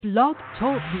Blog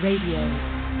Talk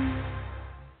Radio.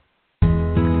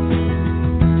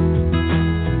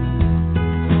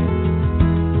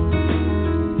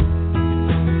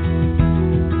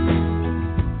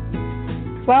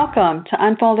 Welcome to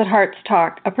Unfolded Hearts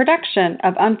Talk, a production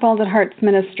of Unfolded Hearts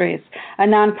Ministries, a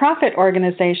nonprofit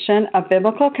organization of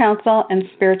biblical counsel and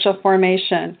spiritual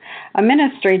formation, a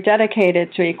ministry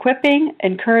dedicated to equipping,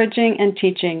 encouraging, and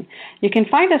teaching. You can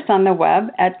find us on the web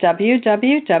at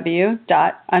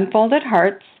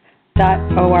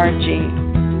www.unfoldedhearts.org.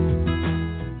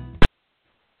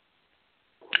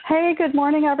 Hey, good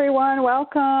morning, everyone.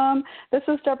 Welcome. This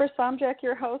is Deborah Somjak,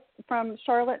 your host from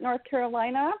Charlotte, North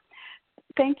Carolina.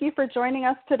 Thank you for joining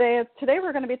us today. Today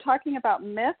we're going to be talking about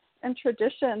myths and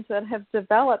traditions that have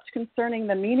developed concerning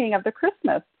the meaning of the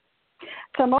Christmas.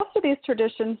 So most of these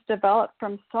traditions develop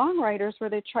from songwriters where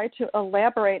they try to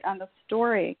elaborate on the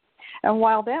story. And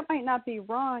while that might not be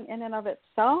wrong in and of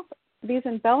itself, these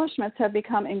embellishments have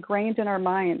become ingrained in our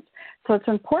minds. So it's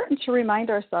important to remind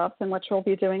ourselves, and which we'll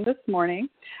be doing this morning,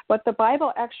 what the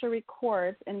Bible actually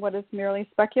records and what is merely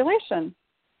speculation.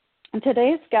 And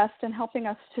today's guest in helping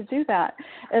us to do that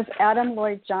is Adam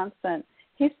Lloyd Johnson.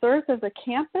 He serves as a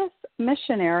campus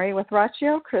missionary with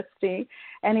Ratio Christi,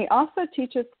 and he also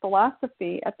teaches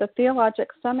philosophy at the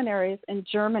Theological Seminaries in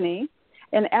Germany.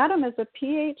 And Adam is a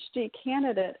PhD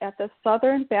candidate at the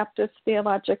Southern Baptist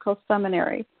Theological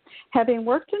Seminary. Having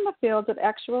worked in the field of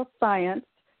actuarial science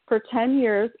for 10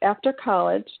 years after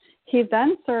college, he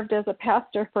then served as a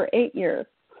pastor for 8 years.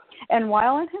 And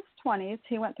while in his 20s,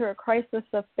 he went through a crisis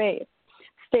of faith,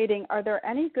 stating, are there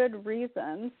any good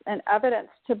reasons and evidence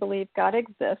to believe God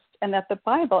exists and that the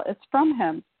Bible is from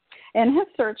him? In his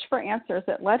search for answers,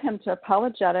 it led him to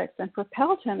apologetics and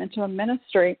propelled him into a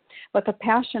ministry with a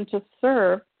passion to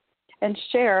serve and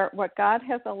share what God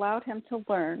has allowed him to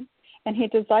learn, and he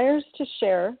desires to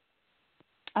share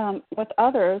with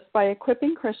others by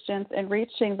equipping Christians and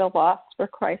reaching the lost for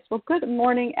Christ. Well, good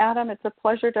morning, Adam. It's a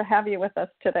pleasure to have you with us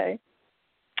today.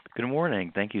 Good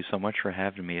morning. Thank you so much for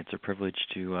having me. It's a privilege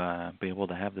to be able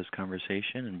to have this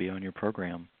conversation and be on your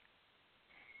program.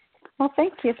 Well,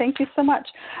 thank you. Thank you so much.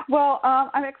 Well,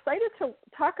 I'm excited to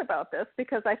talk about this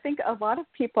because I think a lot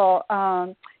of people,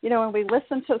 when we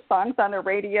listen to songs on the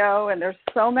radio and there's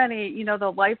so many,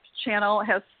 the Life Channel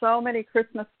has so many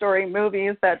Christmas story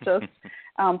movies that just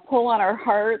pull on our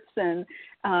hearts and,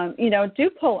 do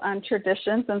pull on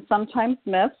traditions and sometimes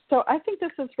myths. So I think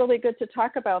this is really good to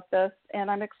talk about this,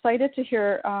 and I'm excited to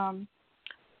hear, how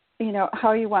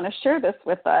you want to share this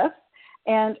with us.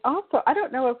 And also, I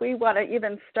don't know if we want to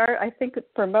even start, I think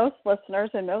for most listeners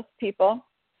and most people,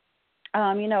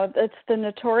 it's the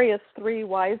notorious three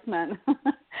wise men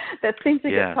that seems to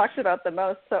get talked about the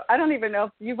most. So I don't even know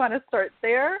if you want to start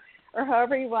there or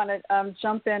however you want to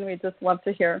jump in. We'd just love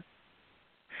to hear.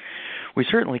 We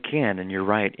certainly can, and you're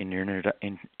right. In your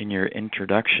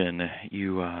introduction,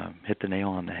 you hit the nail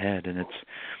on the head, and it's,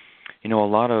 a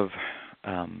lot of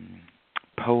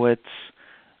poets,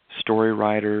 story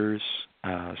writers,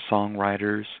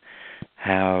 songwriters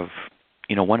have,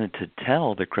 wanted to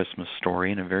tell the Christmas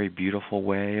story in a very beautiful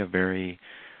way, a very,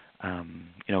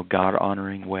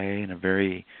 God-honoring way, in a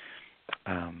very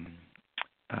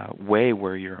way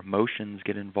where your emotions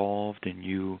get involved and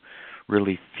you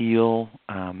really feel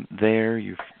there.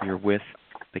 You're with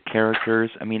the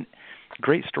characters. I mean,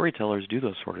 great storytellers do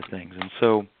those sort of things. And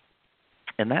so,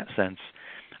 in that sense,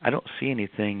 I don't see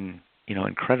anything,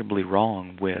 incredibly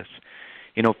wrong with,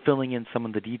 filling in some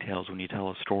of the details when you tell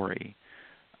a story.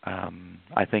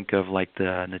 I think of like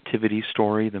the Nativity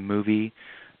story, the movie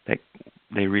that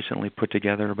they recently put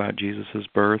together about Jesus'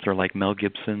 birth, or like Mel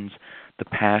Gibson's The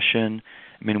Passion.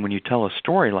 I mean, when you tell a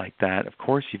story like that, of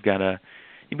course you've got to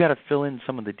fill in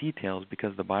some of the details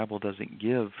because the Bible doesn't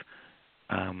give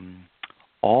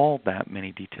all that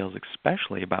many details,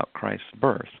 especially about Christ's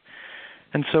birth.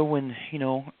 And so when,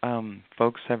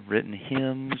 folks have written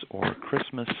hymns or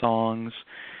Christmas songs,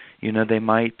 they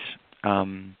might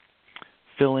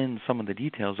fill in some of the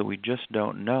details that we just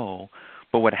don't know.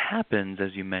 But what happens,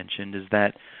 as you mentioned, is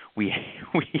that we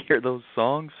hear those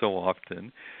songs so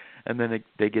often, and then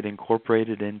they get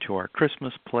incorporated into our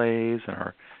Christmas plays and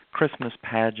our Christmas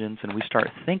pageants, and we start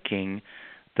thinking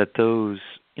that those,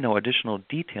 additional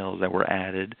details that were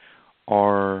added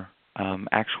are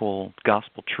actual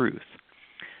gospel truth.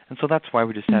 And so that's why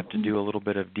we just have to do a little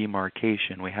bit of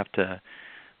demarcation. We have to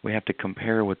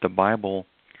compare what the Bible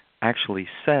actually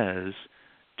says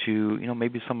to,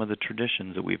 maybe some of the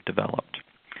traditions that we've developed.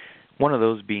 One of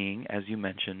those being, as you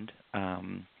mentioned,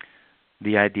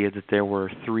 the idea that there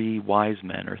were three wise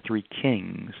men or three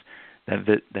kings that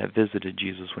visited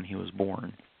Jesus when he was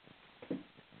born.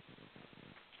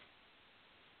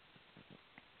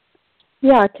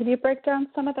 Yeah, can you break down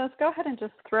some of those? Go ahead and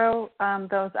just throw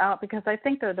those out, because I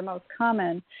think they're the most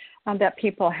common that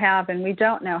people have, and we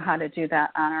don't know how to do that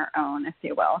on our own, if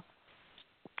you will.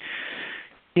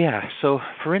 Yeah, so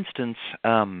for instance,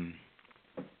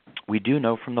 we do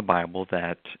know from the Bible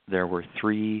that there were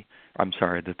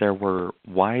that there were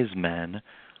wise men,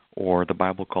 or the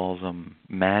Bible calls them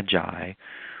magi,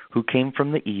 who came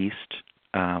from the east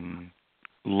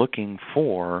looking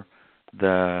for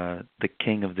the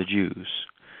king of the Jews.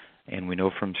 And we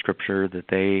know from Scripture that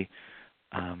they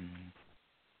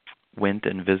went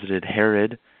and visited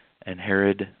Herod, and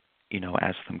Herod,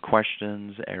 asked them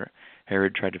questions.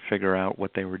 Herod tried to figure out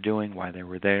what they were doing, why they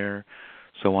were there,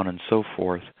 so on and so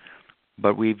forth.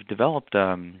 But we've developed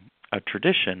a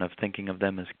tradition of thinking of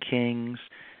them as kings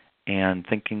and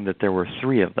thinking that there were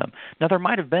three of them. Now, there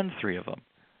might have been three of them.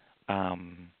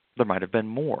 There might have been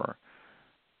more.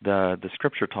 The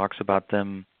Scripture talks about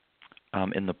them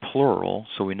in the plural,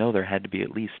 so we know there had to be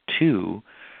at least two.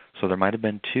 So there might have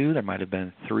been two, there might have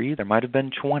been three, there might have been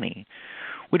 20.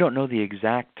 We don't know the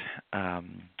exact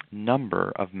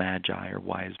number of magi or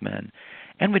wise men,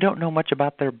 and we don't know much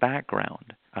about their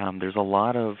background. There's a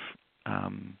lot of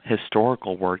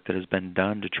historical work that has been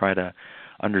done to try to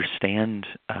understand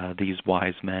these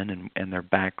wise men and their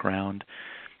background.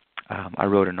 I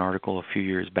wrote an article a few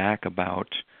years back about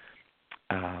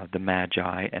the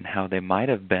Magi and how they might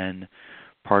have been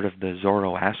part of the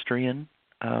Zoroastrian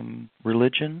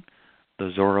religion,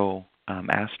 the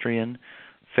Zoroastrian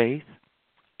faith.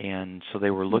 And so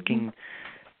they were looking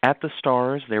at the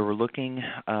stars. They were looking,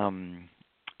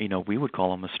 we would call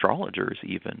them astrologers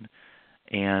even.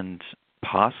 And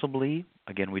possibly,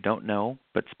 again, we don't know,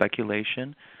 but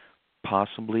speculation,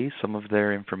 possibly some of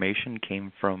their information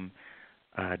came from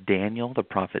Daniel, the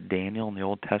prophet Daniel in the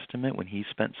Old Testament, when he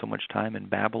spent so much time in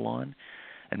Babylon.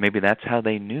 And maybe that's how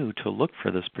they knew to look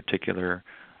for this particular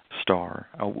star.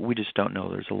 We just don't know.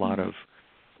 There's a lot of,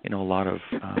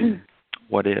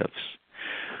 what ifs.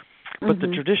 But the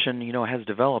tradition, has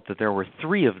developed that there were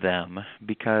three of them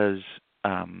because,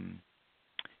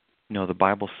 the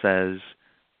Bible says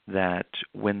that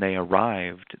when they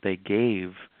arrived, they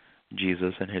gave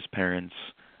Jesus and his parents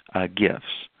gifts: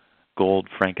 gold,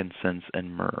 frankincense,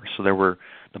 and myrrh. So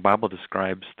the Bible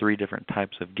describes three different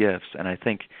types of gifts, and I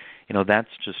think, that's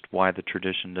just why the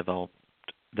tradition developed,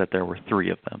 that there were three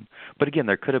of them. But again,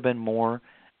 there could have been more,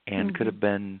 and could have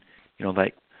been,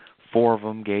 like 4 of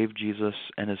them gave Jesus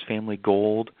and his family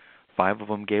gold, 5 of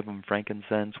them gave him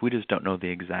frankincense. We just don't know the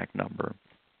exact number.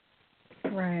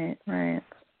 Right.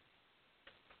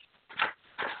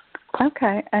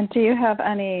 Okay, and do you have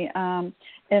any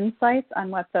insights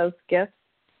on what those gifts,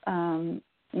 them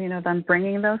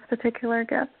bringing those particular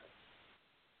gifts?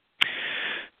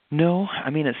 No,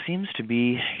 it seems to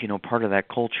be, part of that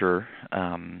culture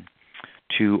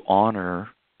to honor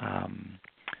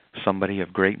somebody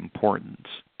of great importance,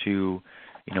 to,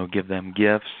 give them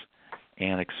gifts,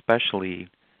 and especially,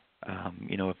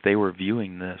 if they were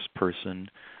viewing this person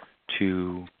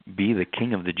to be the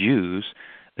king of the Jews,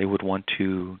 they would want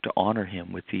to honor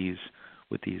him with these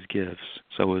gifts.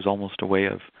 So it was almost a way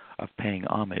of paying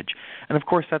homage. And of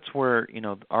course, that's where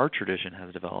our tradition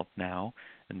has developed now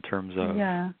in terms of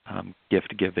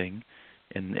gift giving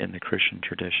in the Christian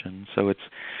tradition. So it's,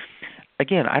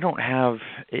 again, I don't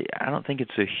think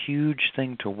it's a huge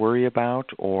thing to worry about,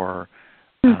 or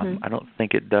I don't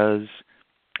think it does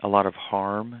a lot of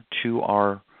harm to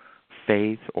our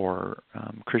faith or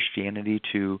Christianity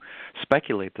to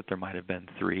speculate that there might have been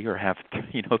 3 or have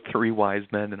 3 wise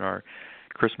men in our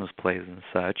Christmas plays and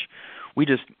such. We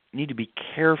just need to be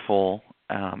careful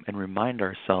and remind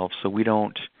ourselves so we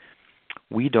don't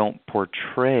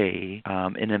portray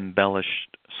an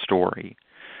embellished story.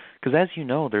 Because as you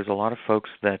know, there's a lot of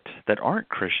folks that aren't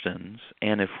Christians,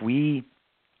 and if we're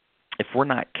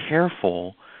not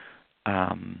careful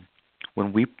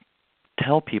when we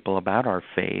tell people about our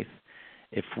faith,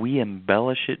 if we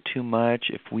embellish it too much,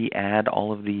 if we add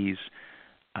all of these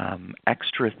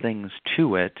extra things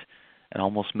to it and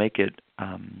almost make it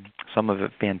some of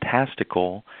it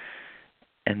fantastical,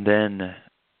 and then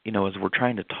as we're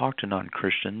trying to talk to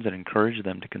non-Christians and encourage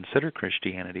them to consider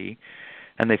Christianity,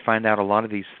 and they find out a lot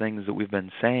of these things that we've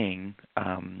been saying,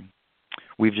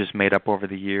 we've just made up over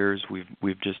the years,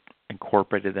 we've just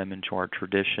incorporated them into our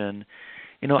tradition,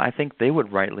 I think they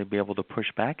would rightly be able to push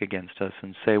back against us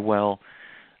and say, well,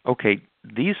 okay,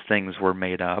 these things were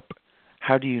made up.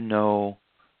 How do you know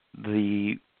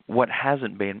what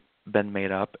hasn't been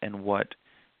made up and what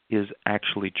is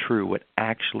actually true, what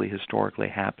actually historically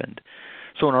happened?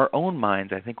 So in our own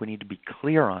minds, I think we need to be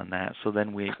clear on that. So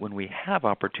then when we have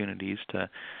opportunities to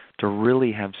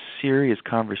really have serious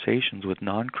conversations with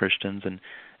non-Christians and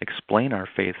explain our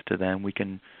faith to them, we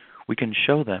can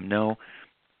show them, no,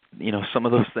 some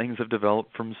of those things have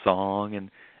developed from song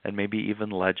and maybe even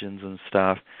legends and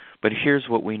stuff, but here's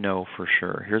what we know for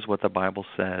sure. Here's what the Bible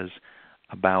says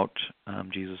about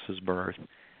Jesus' birth,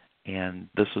 and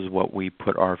this is what we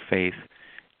put our faith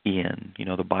in.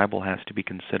 The Bible has to be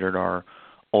considered our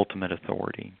ultimate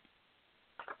authority.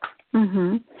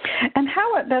 Mm-hmm. And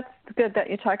that's good that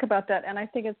you talk about that, and I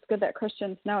think it's good that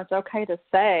Christians know it's okay to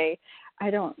say, I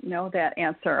don't know that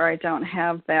answer, or I don't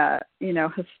have that,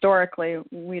 historically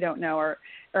we don't know,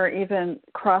 or even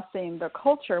crossing the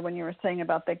culture when you were saying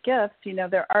about the gifts,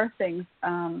 there are things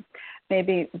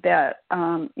maybe that,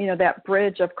 that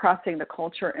bridge of crossing the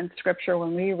culture in Scripture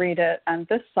when we read it on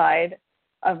this side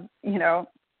of,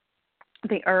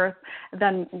 the earth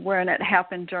than when it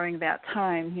happened during that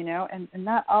time, and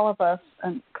not all of us,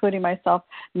 including myself,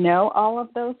 know all of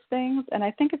those things. And I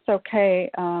think it's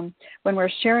okay when we're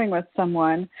sharing with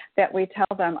someone that we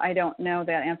tell them, I don't know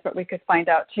that answer, but we could find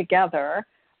out together,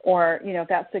 or,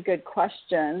 that's a good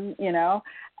question,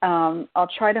 I'll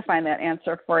try to find that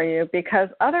answer for you, because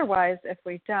otherwise, if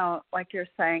we don't, like you're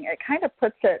saying, it kind of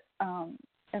puts it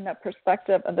in the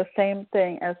perspective of the same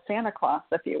thing as Santa Claus,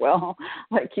 if you will.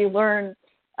 Like you learn,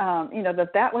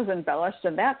 that was embellished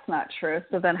and that's not true.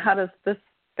 So then how does this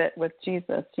fit with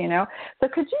Jesus, So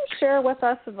could you share with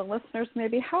us and the listeners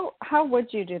maybe how would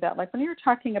you do that? Like when you're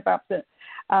talking about the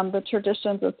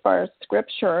traditions as far as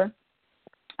Scripture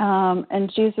and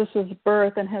Jesus'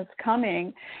 birth and his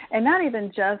coming, and not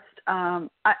even just,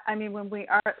 when we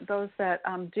are those that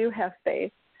do have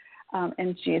faith,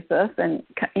 in Jesus and,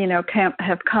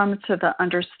 have come to the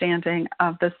understanding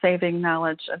of the saving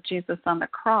knowledge of Jesus on the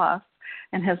cross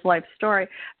and his life story.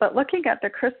 But looking at the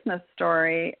Christmas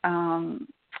story and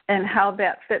how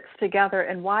that fits together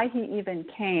and why he even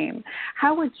came,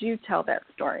 how would you tell that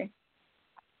story?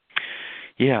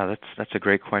 Yeah, that's a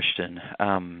great question.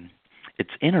 It's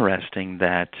interesting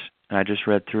that, and I just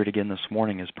read through it again this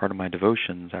morning as part of my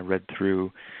devotions. I read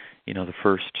through, the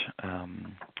first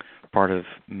part of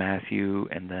Matthew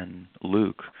and then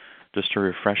Luke, just to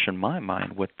refresh in my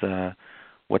mind what the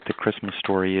Christmas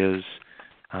story is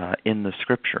in the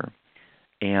Scripture.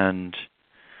 And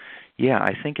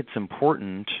I think it's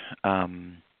important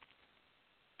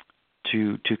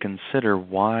to consider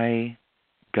why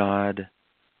God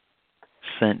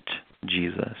sent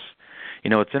Jesus.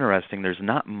 It's interesting.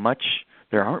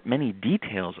 There aren't many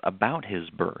details about his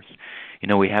birth.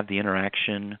 We have the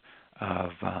interaction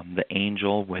of the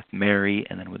angel with Mary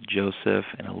and then with Joseph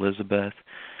and Elizabeth.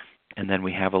 And then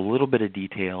we have a little bit of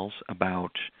details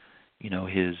about,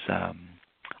 his,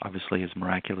 obviously his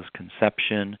miraculous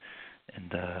conception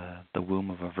and the womb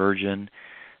of a virgin.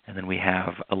 And then we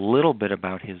have a little bit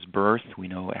about his birth. We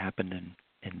know it happened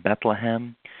in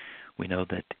Bethlehem. We know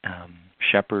that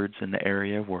shepherds in the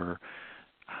area were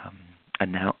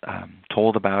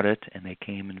told about it, and they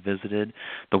came and visited.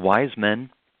 The wise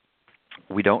men,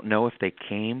 we don't know if they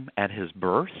came at his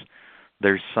birth.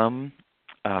 There's some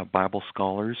Bible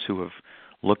scholars who have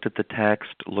looked at the text,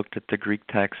 looked at the Greek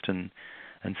text, and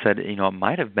said, it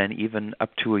might have been even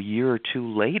up to a year or two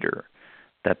later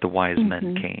that the wise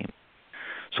men came.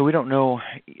 So we don't know.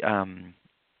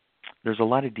 There's a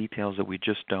lot of details that we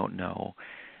just don't know.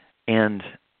 And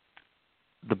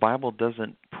the Bible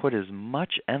doesn't put as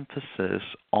much emphasis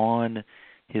on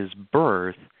his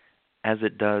birth as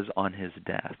it does on his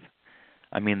death.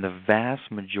 The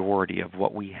vast majority of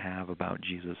what we have about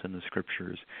Jesus in the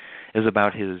Scriptures is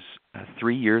about his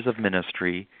 3 years of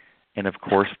ministry, and of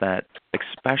course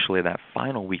especially that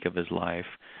final week of his life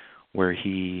where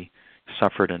he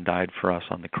suffered and died for us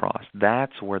on the cross.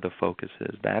 That's where the focus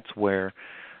is. That's where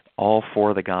all four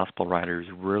of the gospel writers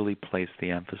really place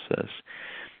the emphasis.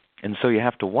 And so you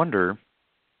have to wonder,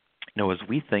 as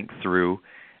we think through,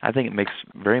 I think it makes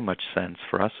very much sense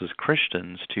for us as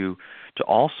Christians to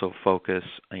also focus,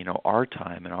 our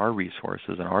time and our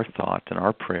resources and our thought and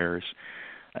our prayers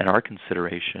and our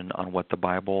consideration on what the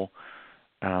Bible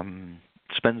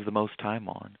spends the most time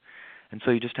on. And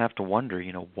so you just have to wonder,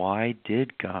 why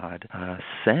did God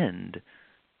send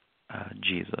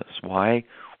Jesus? Why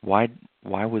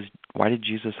did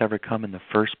Jesus ever come in the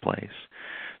first place?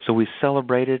 So we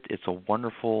celebrate it. It's a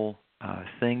wonderful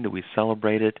thing that we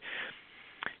celebrate it.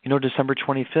 December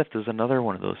 25th is another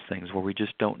one of those things where we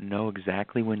just don't know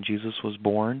exactly when Jesus was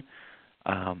born.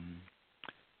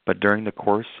 But during the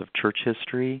course of church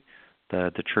history,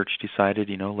 the church decided,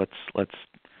 let's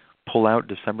pull out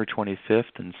December 25th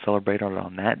and celebrate it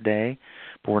on that day,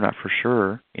 but we're not for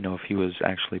sure, if he was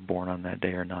actually born on that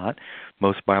day or not.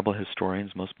 Most Bible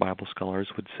historians, most Bible scholars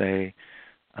would say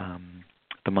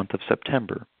the month of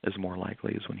September is more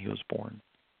likely is when he was born.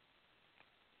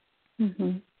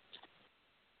 Mm-hmm.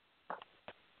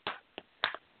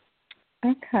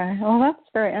 Okay. Well, that's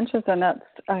very interesting. That's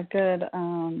a good,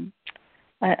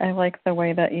 I like the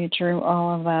way that you drew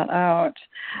all of that out.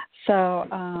 So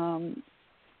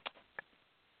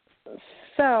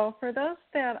for those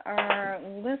that are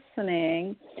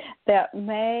listening that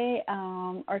may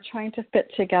are trying to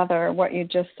fit together what you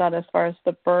just said as far as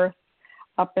the birth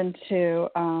up into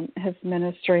his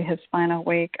ministry, his final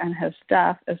week, and his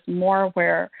death is more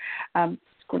where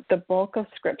the bulk of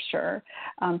Scripture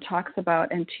talks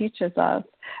about and teaches us.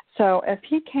 So if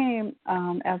he came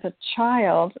as a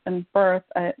child and birth,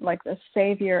 like the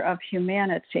Savior of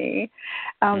humanity,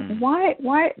 why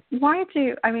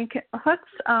do,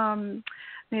 let's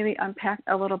maybe unpack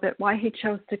a little bit why he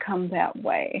chose to come that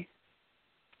way.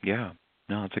 Yeah,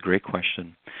 no, it's a great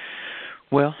question.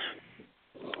 Well,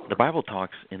 the Bible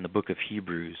talks in the book of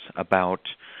Hebrews about,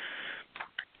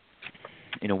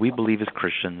 we believe as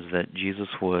Christians that Jesus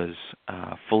was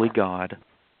fully God,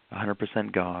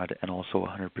 100% God, and also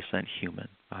 100% human,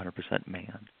 100%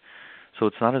 man. So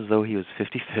it's not as though he was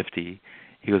 50-50.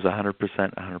 He was 100%,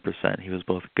 100%. He was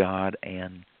both God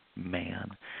and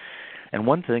man. And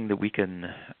one thing that we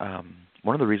can,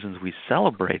 one of the reasons we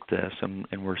celebrate this, and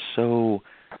we're so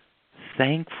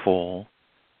thankful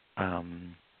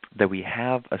that we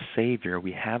have a Savior,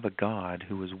 we have a God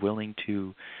who is willing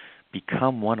to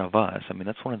become one of us. I mean,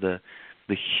 that's one of the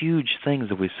huge things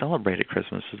that we celebrate at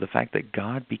Christmas is the fact that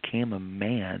God became a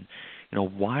man.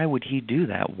 Why would he do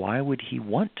that? Why would he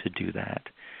want to do that?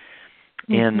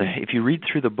 Mm-hmm. And if you read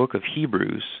through the book of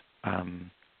Hebrews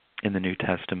in the New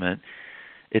Testament,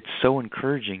 it's so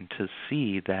encouraging to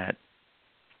see that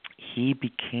he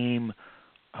became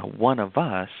one of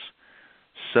us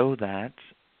so that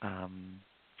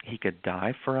he could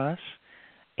die for us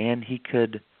and he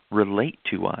could relate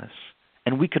to us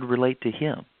and we could relate to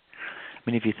him. I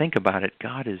mean, if you think about it,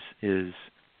 God is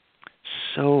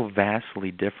so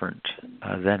vastly different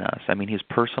than us. I mean, he's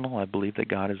personal. I believe that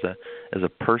God is a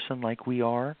person like we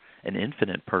are, an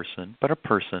infinite person, but a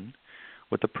person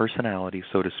with a personality,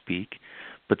 so to speak,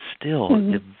 but still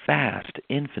a vast,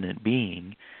 infinite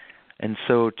being. And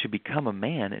so to become a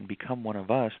man and become one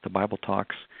of us, the Bible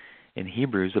talks in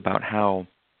Hebrews about how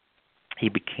he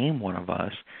became one of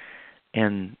us,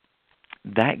 and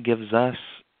that gives us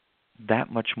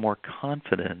that much more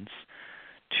confidence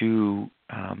to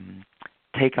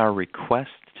take our request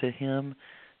to him,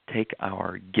 take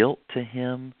our guilt to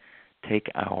him, take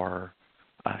our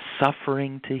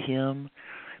suffering to him,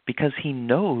 because he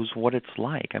knows what it's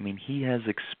like. I mean, he has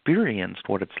experienced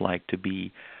what it's like to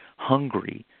be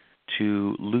hungry,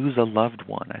 to lose a loved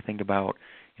one. I think about,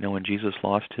 when Jesus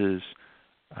lost his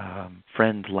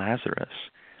friend Lazarus,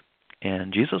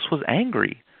 and Jesus was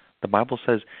angry. The Bible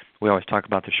says, we always talk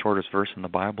about the shortest verse in the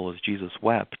Bible is Jesus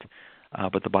wept,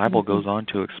 but the Bible goes on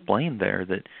to explain there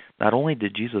that not only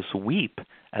did Jesus weep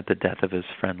at the death of his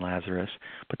friend Lazarus,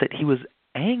 but that he was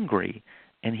angry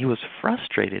and he was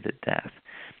frustrated at death.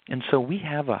 And so we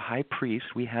have a high priest,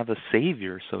 we have a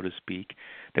Savior, so to speak,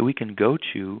 that we can go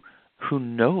to who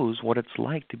knows what it's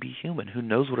like to be human, who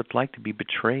knows what it's like to be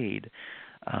betrayed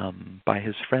by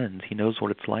his friends. He knows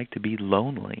what it's like to be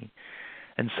lonely.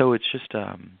 And so it's just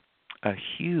a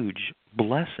huge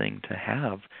blessing to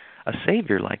have a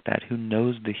Savior like that who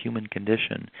knows the human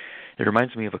condition. It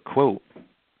reminds me of a quote.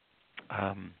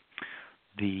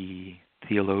 The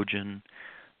theologian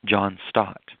John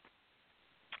Stott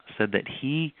said that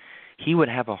he would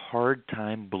have a hard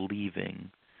time believing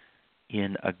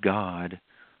in a God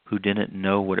who didn't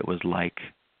know what it was like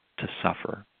to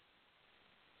suffer.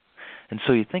 And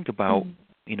so you think about,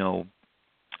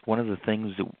 one of the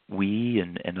things that we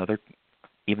and other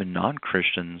even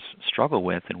non-Christians struggle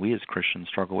with, and we as Christians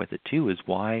struggle with it too, is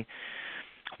why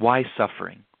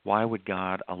suffering? Why would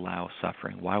God allow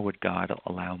suffering? Why would God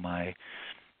allow my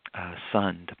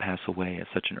son to pass away at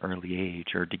such an early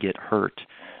age, or to get hurt,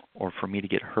 or for me to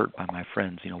get hurt by my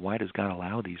friends? Why does God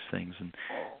allow these things? And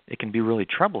it can be really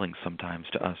troubling sometimes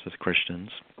to us as Christians.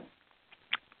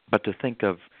 But to think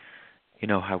of,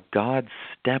 how God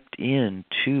stepped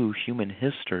into human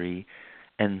history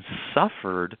and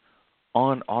suffered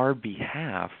on our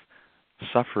behalf,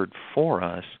 suffered for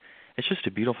us, it's just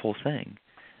a beautiful thing.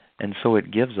 And so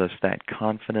it gives us that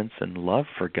confidence and love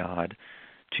for God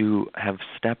to have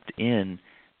stepped in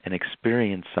and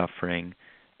experienced suffering,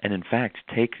 and in fact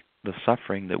take the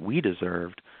suffering that we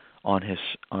deserved on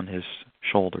his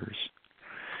shoulders.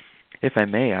 If I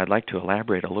may, I'd like to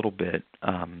elaborate a little bit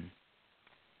on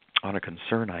a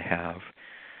concern I have.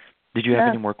 Did you have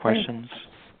any more questions?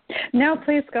 No,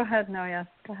 please go ahead. No, yes,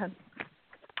 go ahead.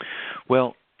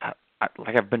 Well,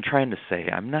 like I've been trying to say,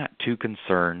 I'm not too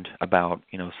concerned about,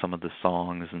 some of the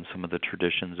songs and some of the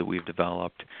traditions that we've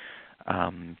developed.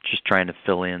 Just trying to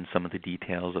fill in some of the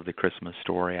details of the Christmas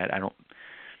story. I don't.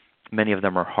 Many of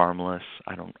them are harmless.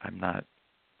 I'm not,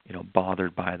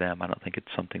 bothered by them. I don't think it's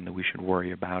something that we should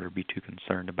worry about or be too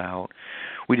concerned about.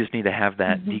 We just need to have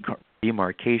that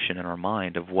demarcation in our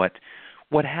mind of what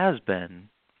has been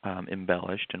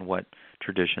embellished and what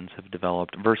traditions have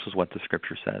developed versus what the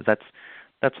Scripture says.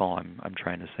 That's all I'm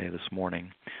trying to say this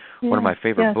morning. One of my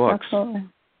favorite books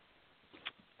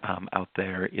out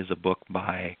there is a book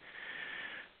by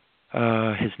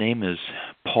his name is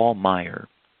Paul Meyer,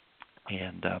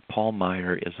 and Paul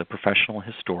Meyer is a professional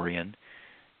historian.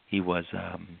 He was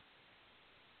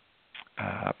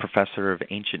a professor of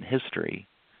ancient history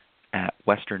at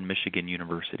Western Michigan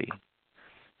University.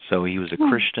 So he was a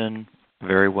Christian,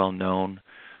 very well-known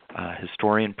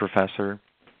historian professor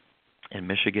in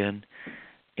Michigan,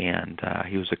 and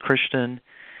he was a Christian,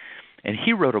 and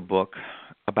he wrote a book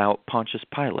about Pontius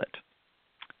Pilate.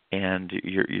 And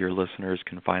your listeners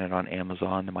can find it on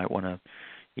Amazon. They might want to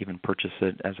even purchase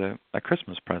it as a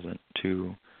Christmas present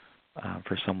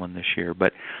for someone this year.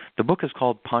 But the book is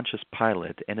called Pontius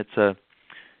Pilate, and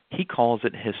he calls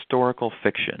it historical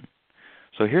fiction.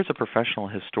 So here's a professional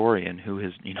historian who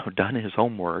has done his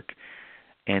homework,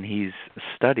 and he's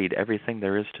studied everything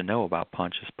there is to know about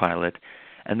Pontius Pilate,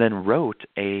 and then wrote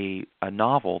a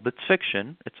novel that's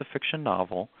fiction. It's a fiction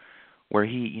novel where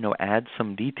he adds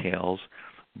some details,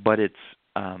 but it's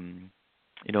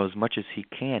as much as he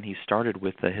can, he started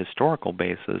with the historical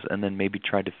basis and then maybe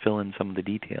tried to fill in some of the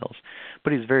details.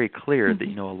 But he's very clear that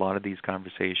a lot of these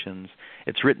conversations,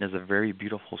 it's written as a very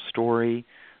beautiful story.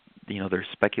 There's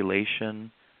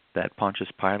speculation that Pontius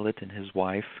Pilate and his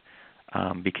wife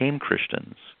became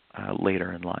Christians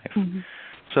later in life.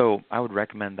 So I would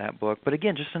recommend that book. But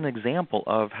again, just an example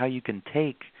of how you can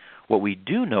take what we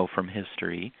do know from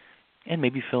history and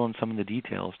maybe fill in some of the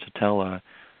details to tell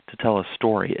a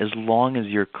story, as long as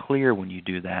you're clear when you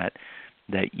do that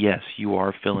yes, you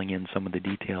are filling in some of the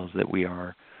details that we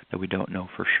don't know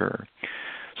for sure.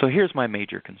 So here's my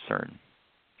major concern.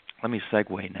 Let me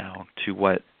segue now to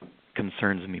what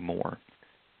concerns me more.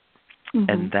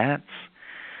 And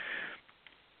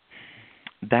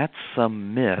that's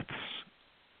some myths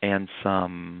and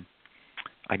some,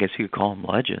 I guess you could call them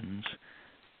legends,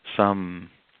 some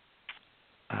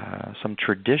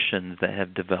traditions that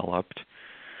have developed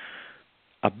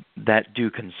that do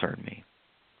concern me.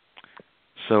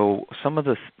 So some of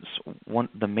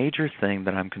the major thing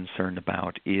that I'm concerned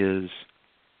about is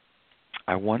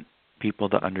I want people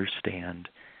to understand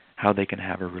how they can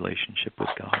have a relationship with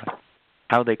God,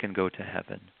 how they can go to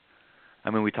heaven.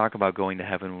 I mean, we talk about going to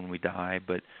heaven when we die,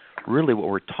 but really what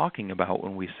we're talking about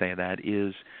when we say that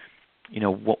is,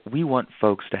 what we want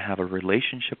folks to have a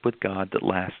relationship with God that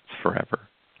lasts forever.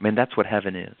 I mean, that's what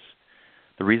heaven is.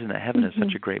 The reason that heaven is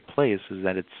such a great place is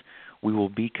that we will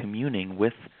be communing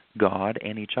with God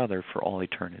and each other for all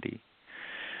eternity.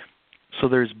 So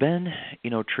there's been,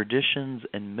 traditions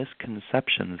and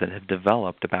misconceptions that have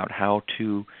developed about how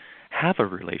to have a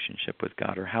relationship with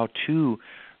God or how to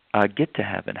get to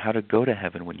heaven, how to go to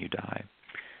heaven when you die.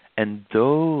 And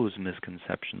those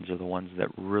misconceptions are the ones that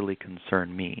really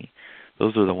concern me.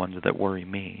 Those are the ones that worry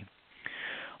me.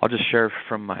 I'll just share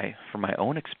from my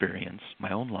own experience,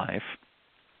 my own life.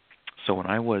 So when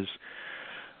I was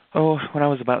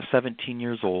about 17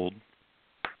 years old,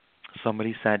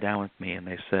 somebody sat down with me and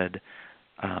they said,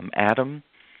 Adam,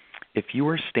 if you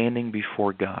were standing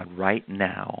before God right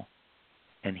now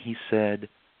and he said,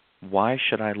 why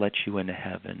should I let you into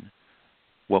heaven,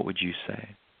 what would you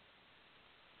say?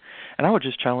 And I would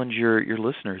just challenge your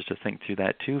listeners to think through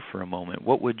that too for a moment.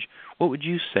 What would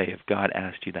you say if God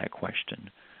asked you that question?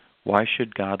 Why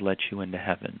should God let you into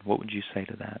heaven? What would you say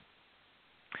to that?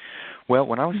 Well,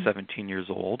 when I was 17 years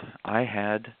old, I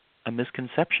had a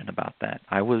misconception about that.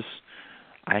 I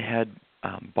had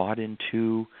bought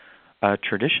into a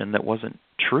tradition that wasn't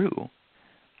true.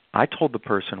 I told the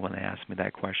person when they asked me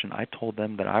that question, I told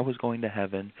them that I was going to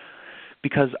heaven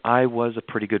because I was a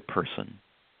pretty good person.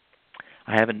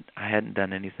 I hadn't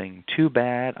done anything too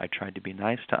bad. I tried to be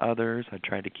nice to others. I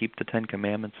tried to keep the 10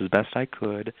 Commandments as best I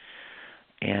could.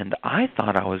 And I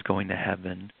thought I was going to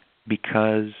heaven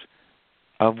because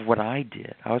of what I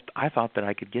did. I thought that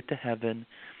I could get to heaven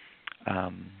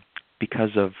because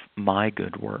of my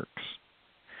good works.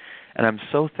 And I'm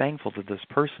so thankful that this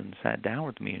person sat down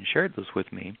with me and shared this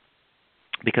with me,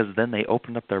 because then they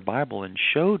opened up their Bible and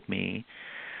showed me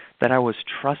that I was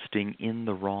trusting in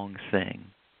the wrong thing.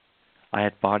 I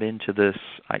had bought into this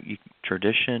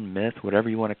tradition, myth, whatever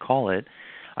you want to call it.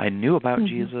 I knew about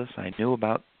Jesus. I knew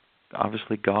about,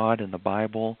 obviously, God and the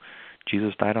Bible.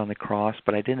 Jesus died on the cross,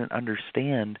 but I didn't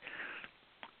understand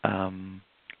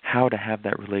how to have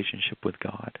that relationship with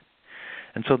God.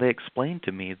 And so they explained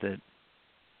to me that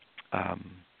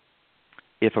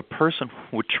if a person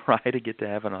would try to get to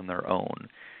heaven on their own,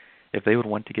 if they would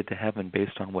want to get to heaven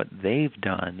based on what they've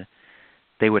done,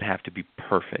 they would have to be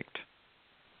perfect.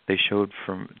 They showed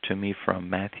to me from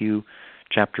Matthew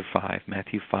chapter 5,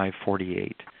 Matthew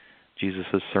 5:48, Jesus'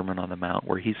 Sermon on the Mount,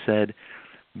 where he said,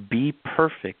 "Be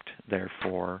perfect,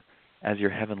 therefore, as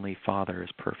your heavenly Father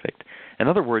is perfect." In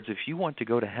other words, if you want to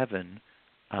go to heaven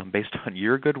based on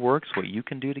your good works, what you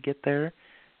can do to get there,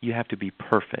 you have to be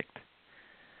perfect.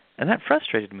 And that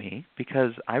frustrated me,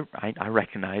 because I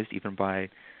recognized, even by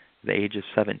the age of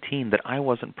 17, that I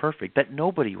wasn't perfect, that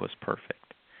nobody was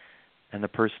perfect. And the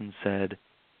person said,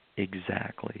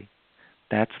 exactly.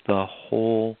 That's the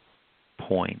whole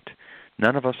point.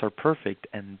 None of us are perfect,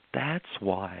 and that's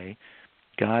why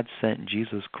God sent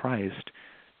Jesus Christ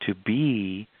to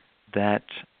be that,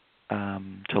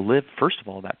 to live, first of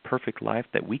all, that perfect life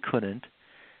that we couldn't,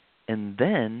 and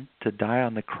then to die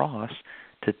on the cross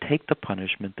to take the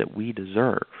punishment that we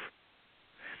deserve.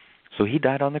 So he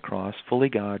died on the cross, fully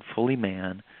God, fully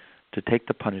man, to take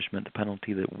the punishment, the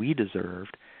penalty that we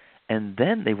deserved. And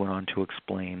then they went on to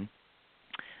explain,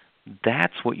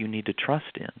 that's what you need to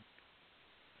trust in.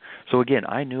 So again,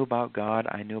 I knew about God,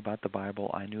 I knew about the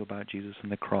Bible, I knew about Jesus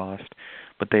and the cross,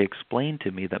 but they explained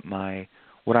to me that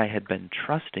what I had been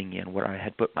trusting in, what I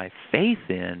had put my faith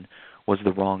in, was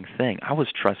the wrong thing. I was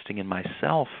trusting in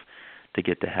myself to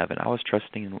get to heaven. I was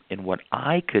trusting in what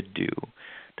I could do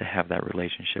to have that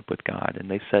relationship with God.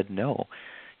 And they said, no,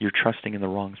 you're trusting in the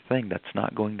wrong thing. That's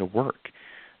not going to work.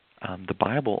 The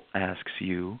Bible asks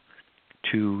you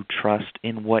to trust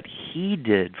in what he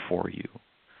did for you.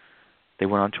 They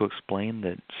went on to explain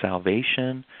that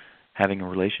salvation, having a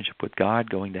relationship with God,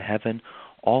 going to heaven,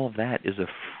 all of that is a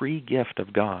free gift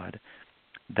of God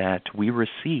that we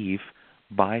receive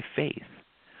by faith.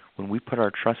 When we put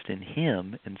our trust in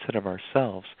him instead of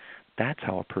ourselves, that's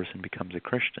how a person becomes a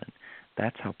Christian.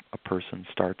 That's how a person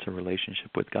starts a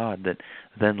relationship with God that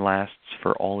then lasts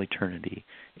for all eternity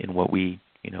in what we,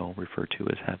 refer to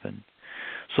as heaven.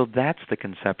 So that's the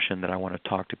conception that I want to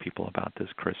talk to people about this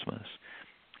Christmas.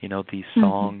 These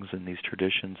songs and these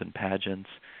traditions and pageants,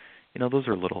 those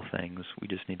are little things we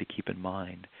just need to keep in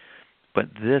mind. But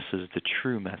this is the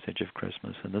true message of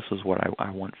Christmas, and this is what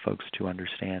I want folks to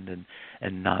understand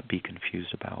and not be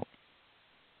confused about.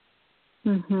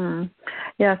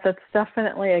 Yes, it's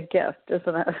definitely a gift,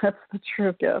 isn't it? That's the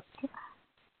true gift.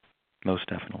 Most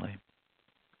definitely.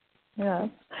 Yes.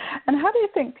 And how do you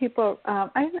think people,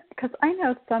 because I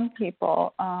know some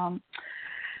people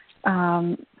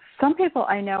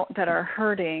I know that are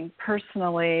hurting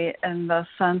personally in the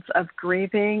sense of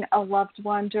grieving a loved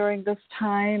one during this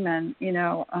time, and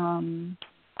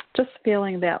just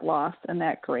feeling that loss and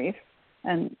that grief,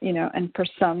 and and for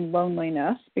some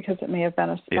loneliness, because it may have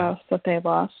been a spouse that they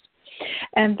lost.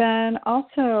 And then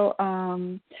also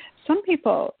some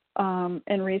people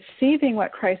in receiving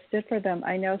what Christ did for them,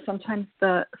 I know sometimes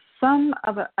there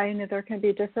can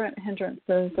be different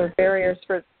hindrances or barriers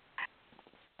for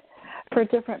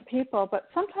different people, but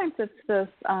sometimes it's this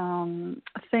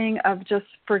thing of just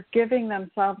forgiving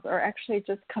themselves, or actually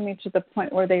just coming to the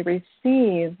point where they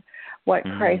receive what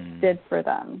Christ did for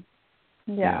them.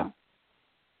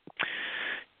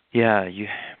 Yeah, you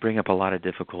bring up a lot of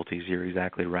difficulties. You're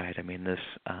exactly right. I mean, this,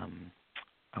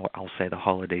 I'll say the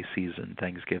holiday season,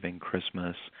 Thanksgiving,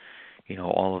 Christmas,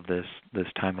 all of this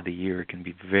time of the year can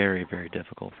be very, very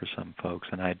difficult for some folks,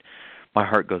 and my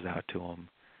heart goes out to them.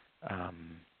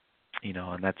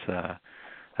 And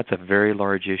that's a very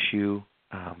large issue.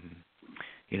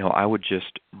 I would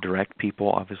just direct people,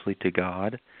 obviously, to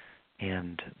God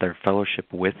and their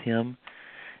fellowship with him.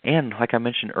 And like I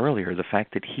mentioned earlier, the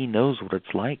fact that he knows what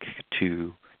it's like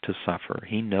to suffer.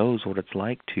 He knows what it's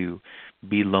like to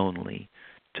be lonely,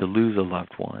 to lose a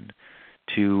loved one,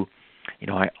 to,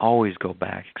 I always go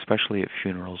back, especially at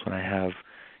funerals, when I have,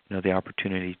 the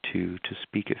opportunity to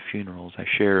speak at funerals. I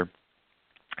share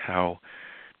how,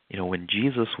 when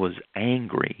Jesus was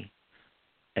angry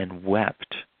and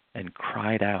wept and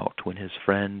cried out when his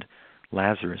friend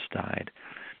Lazarus died,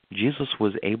 Jesus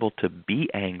was able to be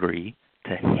angry,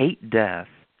 to hate death,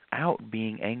 out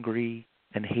being angry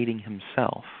and hating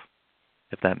himself,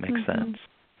 if that makes sense,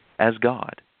 as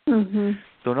God. Mm-hmm.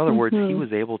 So in other words, he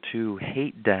was able to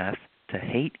hate death, to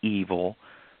hate evil,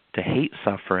 to hate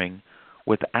suffering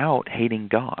without hating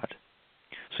God.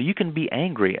 So you can be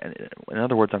angry. In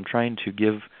other words, I'm trying to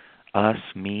give us,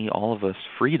 me, all of us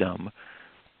freedom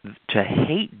to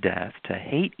hate death, to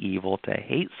hate evil, to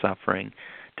hate suffering,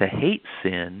 to hate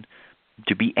sin,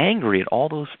 to be angry at all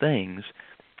those things,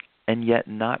 and yet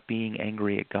not being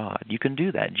angry at God. You can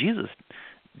do that. Jesus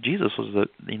was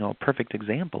a perfect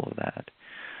example of that.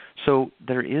 So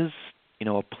there is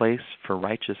a place for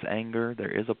righteous anger.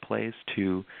 There is a place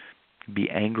to be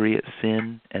angry at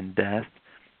sin and death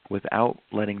without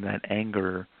letting that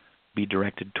anger be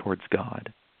directed towards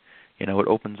God. It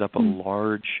opens up a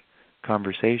large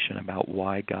conversation about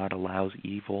why God allows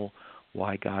evil,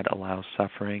 why God allows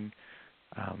suffering.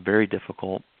 Very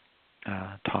difficult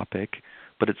topic,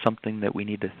 but it's something that we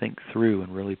need to think through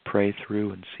and really pray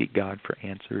through and seek God for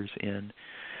answers in.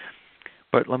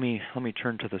 But let me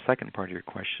turn to the second part of your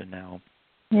question now.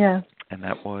 Yes. And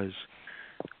that was,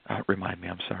 remind me,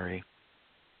 I'm sorry.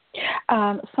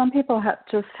 Some people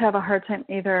just have a hard time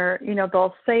either,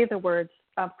 they'll say the words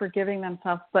of forgiving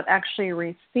themselves, but actually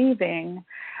receiving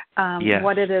Yes.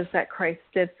 what it is that Christ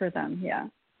did for them. Yeah.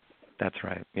 That's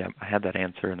right. Yeah, I had that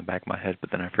answer in the back of my head,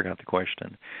 but then I forgot the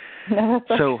question. No,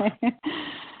 that's okay. So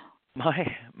my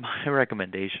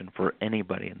recommendation for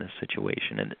anybody in this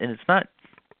situation, and it's not,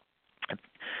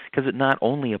 because it not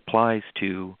only applies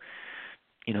to,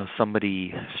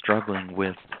 somebody struggling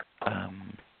with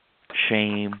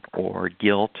shame or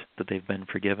guilt that they've been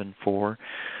forgiven for,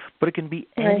 but it can be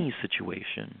any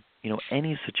situation,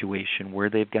 any situation where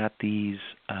they've got these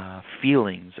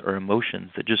feelings or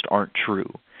emotions that just aren't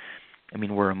true. I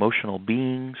mean, we're emotional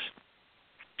beings.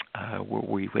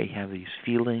 We have these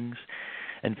feelings,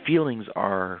 and feelings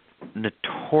are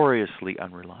notoriously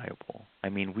unreliable. I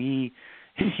mean, we,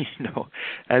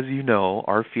 as you know,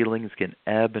 our feelings can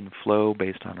ebb and flow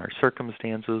based on our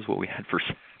circumstances, what we had for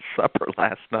supper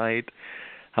last night,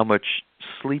 how much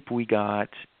sleep we got,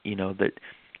 that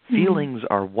feelings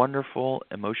are wonderful,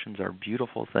 emotions are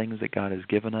beautiful things that God has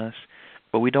given us,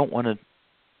 but we don't want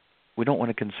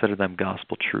to consider them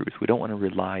gospel truth. We don't want to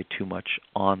rely too much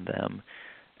on them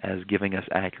as giving us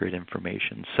accurate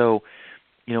information. So,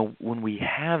 when we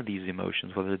have these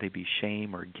emotions, whether they be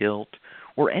shame or guilt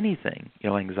or anything,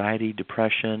 anxiety,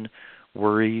 depression,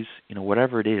 worries,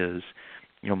 whatever it is,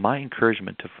 my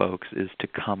encouragement to folks is to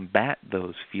combat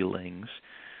those feelings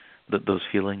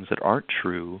that aren't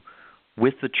true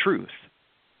with the truth.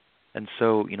 And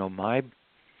so,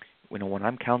 when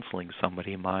I'm counseling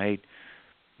somebody, my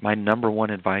number one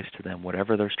advice to them,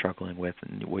 whatever they're struggling with,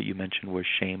 and what you mentioned was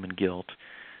shame and guilt,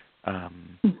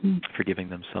 forgiving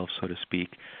themselves, so to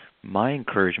speak, my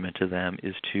encouragement to them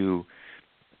is to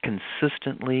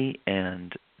consistently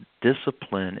and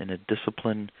discipline in a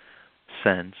disciplined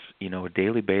sense, a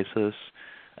daily basis,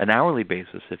 an hourly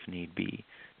basis if need be,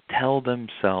 tell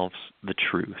themselves the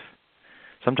truth.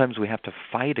 Sometimes we have to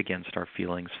fight against our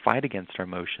feelings, fight against our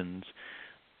emotions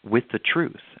with the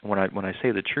truth. When I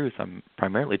say the truth, I'm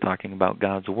primarily talking about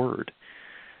God's Word.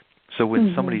 So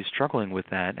when somebody's struggling with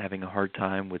that, having a hard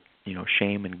time with,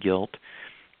 shame and guilt,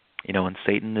 and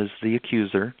Satan is the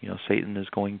accuser, Satan is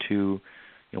going to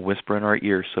whisper in our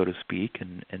ear, so to speak,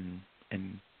 and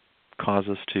cause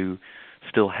us to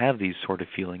still have these sort of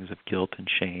feelings of guilt and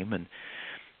shame.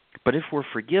 But if we're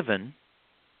forgiven,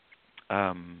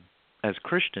 as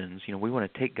Christians, we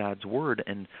want to take God's Word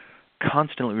and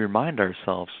constantly remind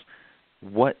ourselves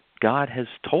what God has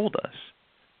told us.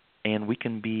 And we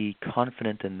can be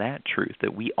confident in that truth,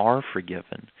 that we are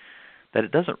forgiven, that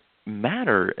it doesn't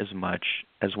matter as much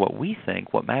as what we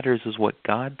think. What matters is what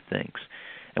God thinks.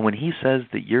 And when He says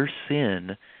that your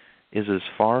sin is as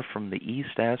far from the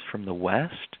east as from the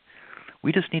west,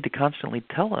 we just need to constantly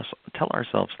tell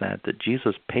ourselves that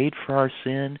Jesus paid for our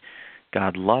sin,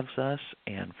 God loves us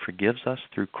and forgives us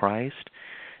through Christ,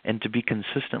 and to be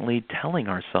consistently telling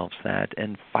ourselves that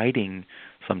and fighting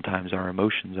sometimes our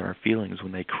emotions and our feelings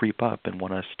when they creep up and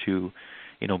want us to,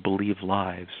 believe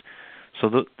lies. So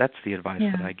that's the advice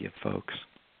that I give folks.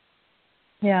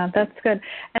 Yeah, that's good.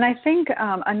 And I think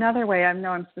another way, I know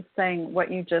I'm just saying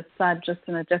what you just said just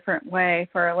in a different way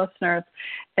for our listeners,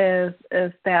 is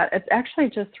that it's actually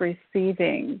just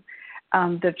receiving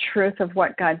the truth of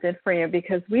what God did for you,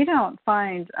 because we don't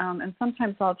find, and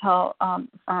sometimes I'll tell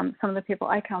some of the people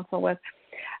I counsel with,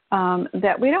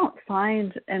 that we don't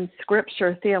find in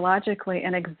Scripture theologically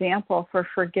an example for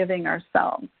forgiving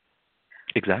ourselves.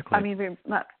 Exactly. I mean,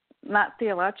 not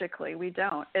theologically, we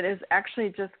don't. It is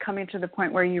actually just coming to the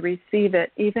point where you receive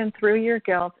it, even through your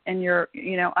guilt and your,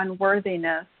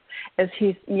 unworthiness, as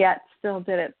He yet still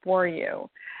did it for you.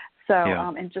 So,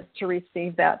 Yeah. and just to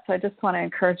receive that. So I just want to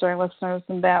encourage our listeners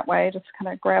in that way, just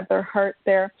kind of grab their heart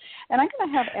there. And I'm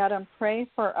going to have Adam pray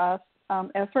for us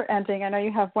as we're ending. I know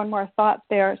you have one more thought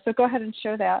there, so go ahead and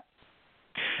share that.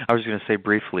 I was going to say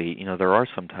briefly, there are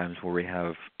some times where we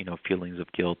have, feelings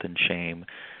of guilt and shame,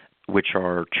 which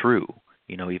are true.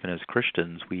 Even as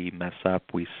Christians, we mess up,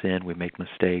 we sin, we make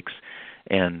mistakes,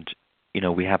 and,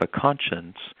 we have a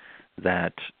conscience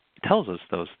that tells us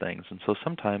those things. And so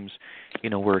sometimes,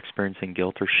 we're experiencing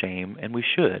guilt or shame, and we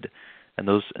should. And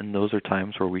those are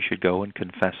times where we should go and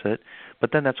confess it.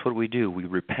 But then that's what we do. We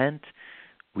repent,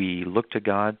 we look to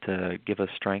God to give us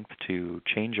strength to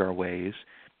change our ways,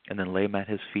 and then lay them at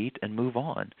His feet and move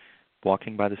on,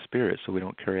 walking by the Spirit so we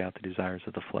don't carry out the desires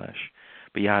of the flesh.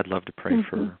 But yeah, I'd love to pray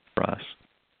for us.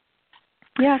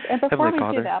 Yes, and before Heavenly we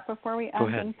Father, do that, before we go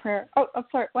end ahead. in prayer,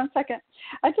 sorry, 1 second.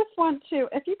 I just want to,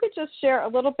 if you could just share a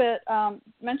little bit,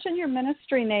 mention your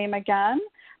ministry name again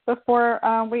before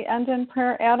we end in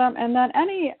prayer, Adam, and then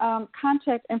any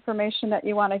contact information that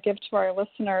you want to give to our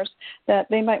listeners that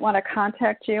they might want to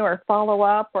contact you or follow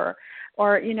up or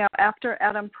after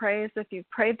Adam prays, if you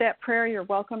prayed that prayer, you're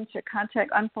welcome to contact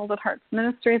Unfolded Hearts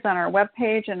Ministries on our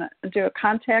webpage and do a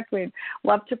contact. We'd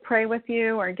love to pray with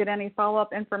you or get any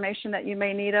follow-up information that you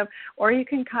may need of, or you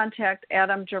can contact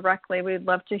Adam directly. We'd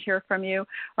love to hear from you,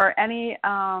 or any,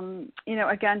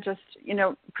 again, just,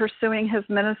 pursuing his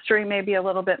ministry maybe a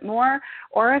little bit more,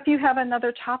 or if you have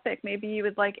another topic, maybe you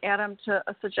would like Adam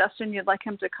a suggestion you'd like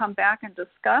him to come back and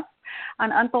discuss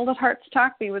on Unfolded Hearts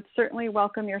Talk, we would certainly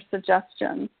welcome your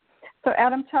suggestions. So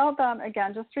Adam, tell them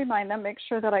again, just remind them, make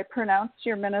sure that I pronounced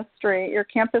your ministry, your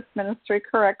campus ministry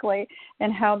correctly,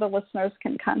 and how the listeners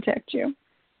can contact you.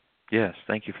 Yes,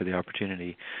 thank you for the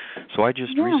opportunity. So I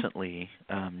just recently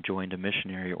joined a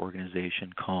missionary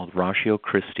organization called Ratio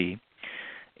Christi,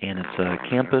 and it's a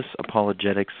campus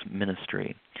apologetics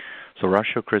ministry. So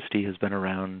Ratio Christi has been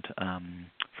around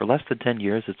for less than 10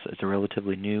 years. It's a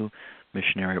relatively new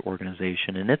missionary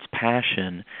organization, and its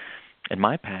passion, and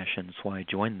my passion, is why I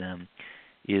joined them,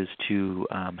 is to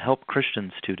help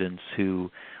Christian students who,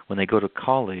 when they go to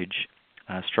college,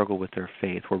 struggle with their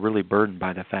faith. We're really burdened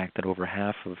by the fact that over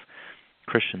half of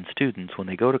Christian students, when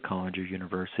they go to college or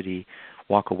university,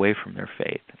 walk away from their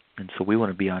faith. And so we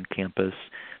want to be on campus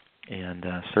and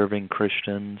serving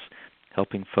Christians,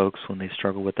 helping folks when they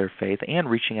struggle with their faith, and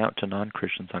reaching out to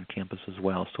non-Christians on campus as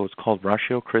well. So it's called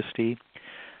Ratio Christi.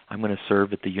 I'm going to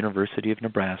serve at the University of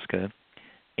Nebraska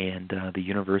and the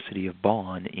University of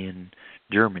Bonn in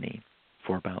Germany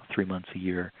for about 3 months a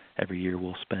year. Every year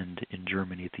we'll spend in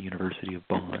Germany at the University of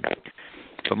Bonn.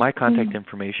 But my contact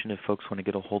information, if folks want to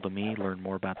get a hold of me, learn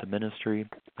more about the ministry,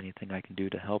 anything I can do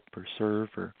to help or serve,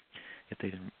 or if they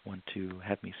didn't want to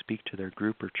have me speak to their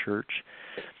group or church,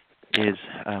 is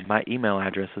my email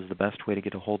address is the best way to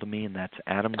get a hold of me, and that's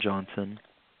adamjohnson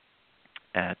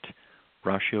at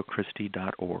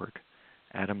ratiochristi.org.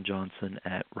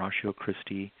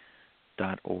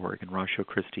 adamjohnson@ratiochristi.org. And Ratio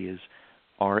Christi is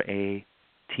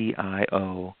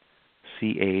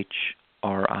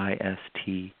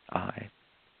RATIOCHRISTI.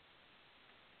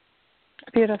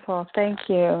 Beautiful. Thank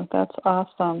you. That's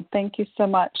awesome. Thank you so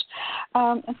much.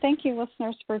 And thank you,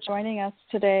 listeners, for joining us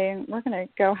today. We're going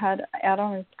to go ahead,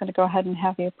 Adam is going to go ahead and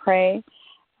have you pray,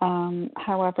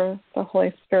 however the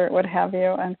Holy Spirit would have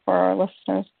you, and for our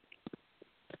listeners.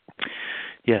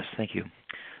 Yes, thank you.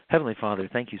 Heavenly Father,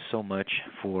 thank you so much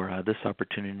for this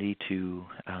opportunity to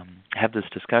have this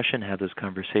discussion, have this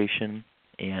conversation,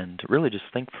 and really just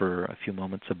think for a few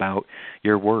moments about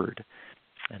your word.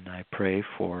 And I pray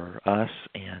for us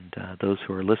and those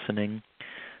who are listening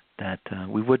that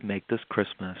we would make this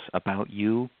Christmas about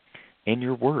you and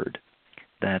your word,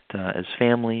 that as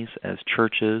families, as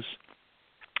churches,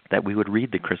 that we would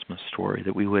read the Christmas story,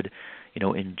 that we would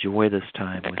enjoy this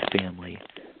time with family,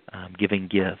 giving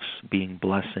gifts, being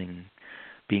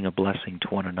a blessing to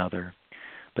one another,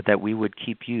 but that we would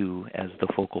keep you as the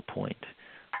focal point.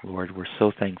 Lord, we're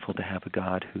so thankful to have a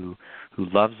God who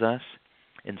loves us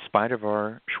in spite of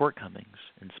our shortcomings,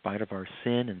 in spite of our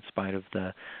sin, in spite of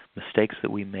the mistakes that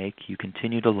we make. You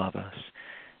continue to love us,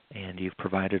 and you've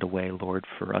provided a way, Lord,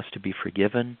 for us to be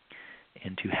forgiven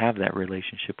and to have that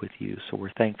relationship with you. So we're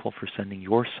thankful for sending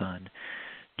your Son,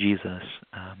 Jesus,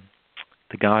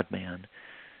 the God-man,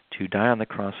 to die on the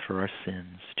cross for our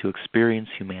sins, to experience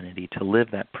humanity, to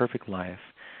live that perfect life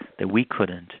that we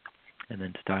couldn't, and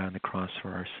then to die on the cross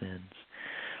for our sins.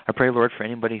 I pray, Lord, for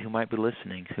anybody who might be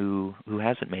listening who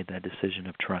hasn't made that decision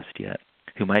of trust yet,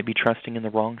 who might be trusting in the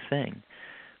wrong thing,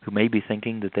 who may be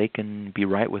thinking that they can be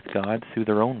right with God through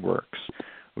their own works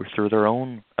or through their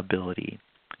own ability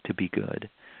to be good.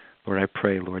 Lord, I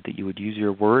pray, Lord, that you would use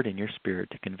your word and your spirit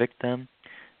to convict them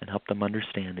and help them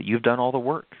understand that you've done all the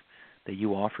work, that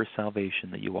you offer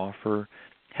salvation, that you offer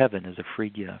heaven as a free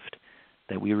gift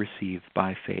that we receive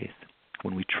by faith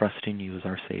when we trust in you as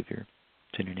our Savior.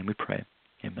 It's in your name we pray.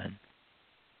 Amen.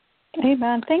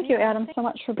 Amen. Thank you, Adam, so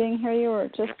much for being here. You are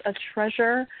just a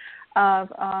treasure of,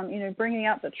 bringing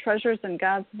out the treasures in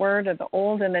God's Word of the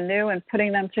old and the new and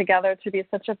putting them together to be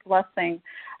such a blessing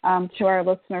to our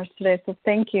listeners today. So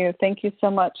thank you. Thank you so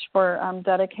much for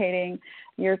dedicating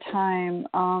your time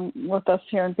with us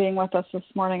here and being with us this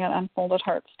morning at Unfolded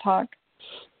Hearts Talk.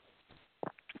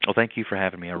 Well, thank you for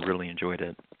having me. I really enjoyed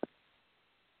it.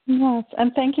 Yes,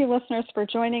 and thank you, listeners, for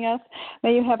joining us.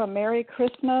 May you have a Merry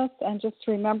Christmas, and just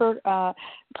remember,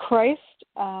 Christ.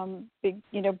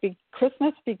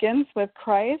 Christmas begins with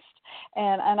Christ,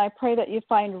 and I pray that you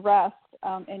find rest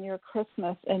in your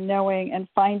Christmas, in knowing and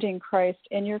finding Christ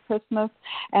in your Christmas,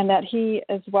 and that He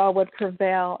as well would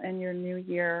prevail in your new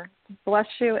year. Bless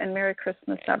you, and Merry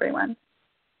Christmas, everyone.